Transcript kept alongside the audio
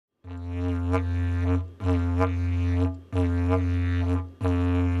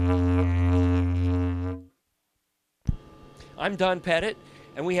I'm Don Pettit,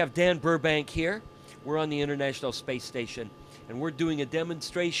 and we have Dan Burbank here. We're on the International Space Station, and we're doing a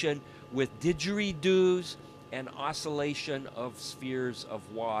demonstration with didgeridoos and oscillation of spheres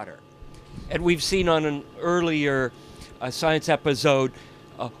of water. And we've seen on an earlier science episode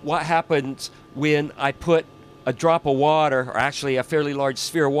what happens when I put a drop of water, or actually a fairly large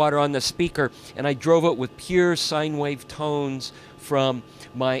sphere of water, on the speaker, and I drove it with pure sine wave tones from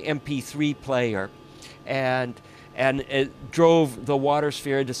my MP3 player, and it drove the water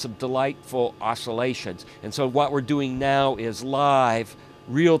sphere into some delightful oscillations. And so what we're doing now is live,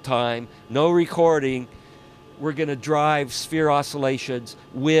 real time, no recording. We're going to drive sphere oscillations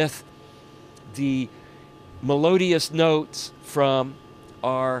with the melodious notes from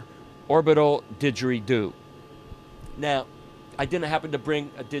our orbital didgeridoo. Now, I didn't happen to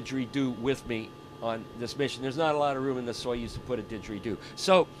bring a didgeridoo with me on this mission. There's not a lot of room in the Soyuz to put a didgeridoo.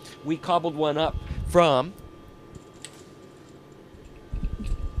 So we cobbled one up from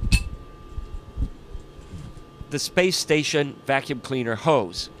the space station vacuum cleaner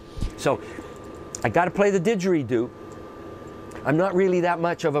hose. So I got to play the didgeridoo. I'm not really that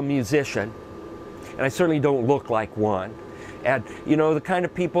much of a musician, and I certainly don't look like one. And you know, the kind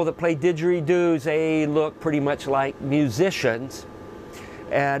of people that play didgeridoos, they look pretty much like musicians.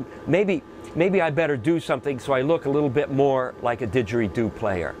 And maybe I better do something so I look a little bit more like a didgeridoo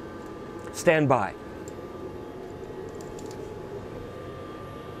player. Stand by.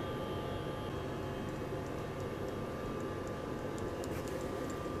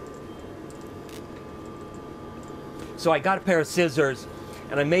 So I got a pair of scissors,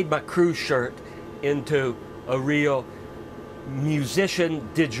 and I made my crew shirt into a real musician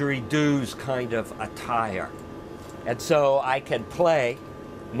didgeridoos kind of attire. And so I can play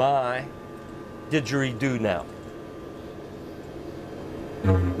my didgeridoo now.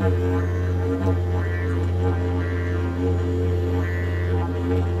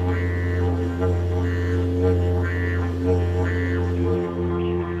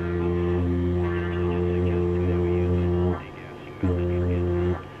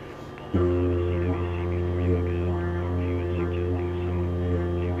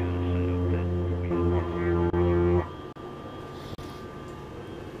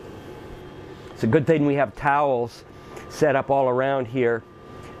 It's a good thing we have towels set up all around here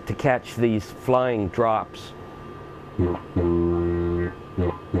to catch these flying drops. And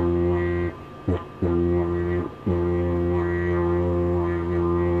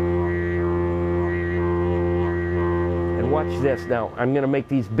watch this now. I'm going to make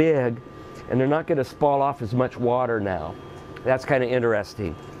these big, and they're not going to spoil off as much water now. That's kind of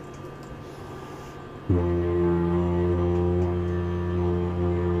interesting.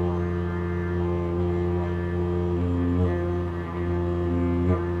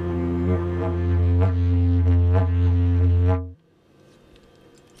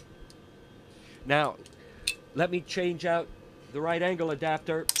 Now, let me change out the right angle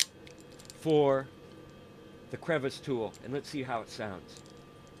adapter for the crevice tool, and let's see how it sounds.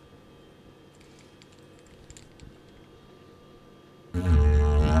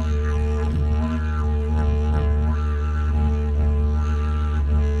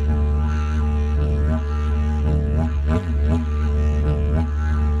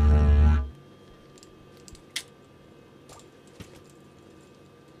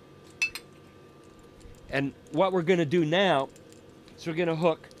 And what we're going to do now is we're going to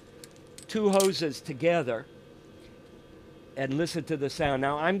hook two hoses together and listen to the sound.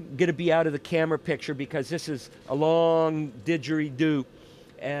 Now I'm going to be out of the camera picture because this is a long didgeridoo,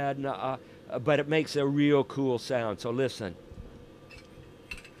 and but it makes a real cool sound. So listen.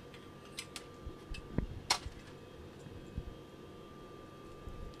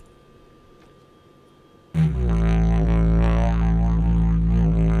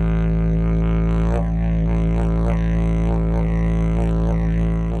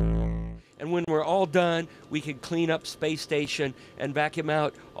 When we're all done, we can clean up space station and vacuum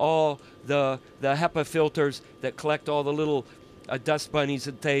out all the HEPA filters that collect all the little dust bunnies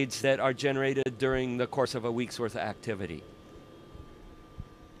and things that are generated during the course of a week's worth of activity.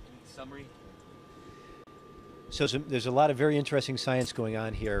 Any summary? So there's a lot of very interesting science going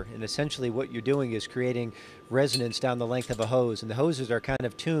on here, and essentially what you're doing is creating resonance down the length of a hose, and the hoses are kind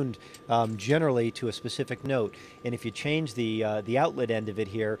of tuned generally to a specific note. And if you change the outlet end of it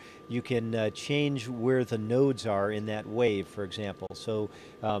here, you can change where the nodes are in that wave, for example. So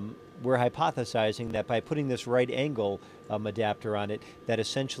we're hypothesizing that by putting this right angle adapter on it, that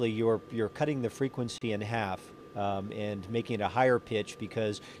essentially you're cutting the frequency in half. and making it a higher pitch,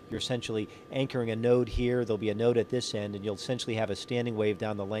 because you're essentially anchoring a node here. There'll be a node at this end, and you'll essentially have a standing wave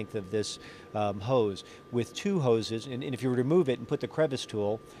down the length of this hose. With two hoses, and if you remove it and put the crevice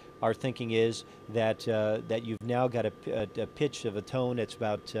tool, our thinking is that that you've now got a pitch of a tone that's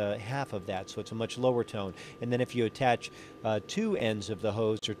about half of that, so it's a much lower tone. And then if you attach two ends of the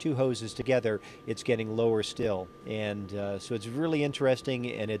hose, or two hoses together, it's getting lower still. And so it's really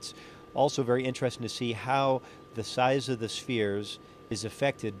interesting, and it's also very interesting to see how the size of the spheres is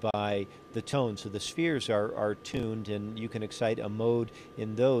affected by the tone. So the spheres are tuned, and you can excite a mode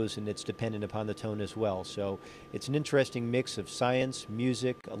in those, and it's dependent upon the tone as well. So it's an interesting mix of science,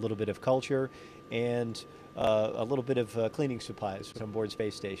 music, a little bit of culture, and a little bit of cleaning supplies on board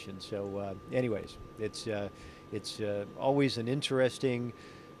space station. So anyways, it's always an interesting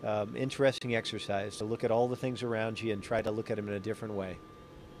exercise to look at all the things around you and try to look at them in a different way.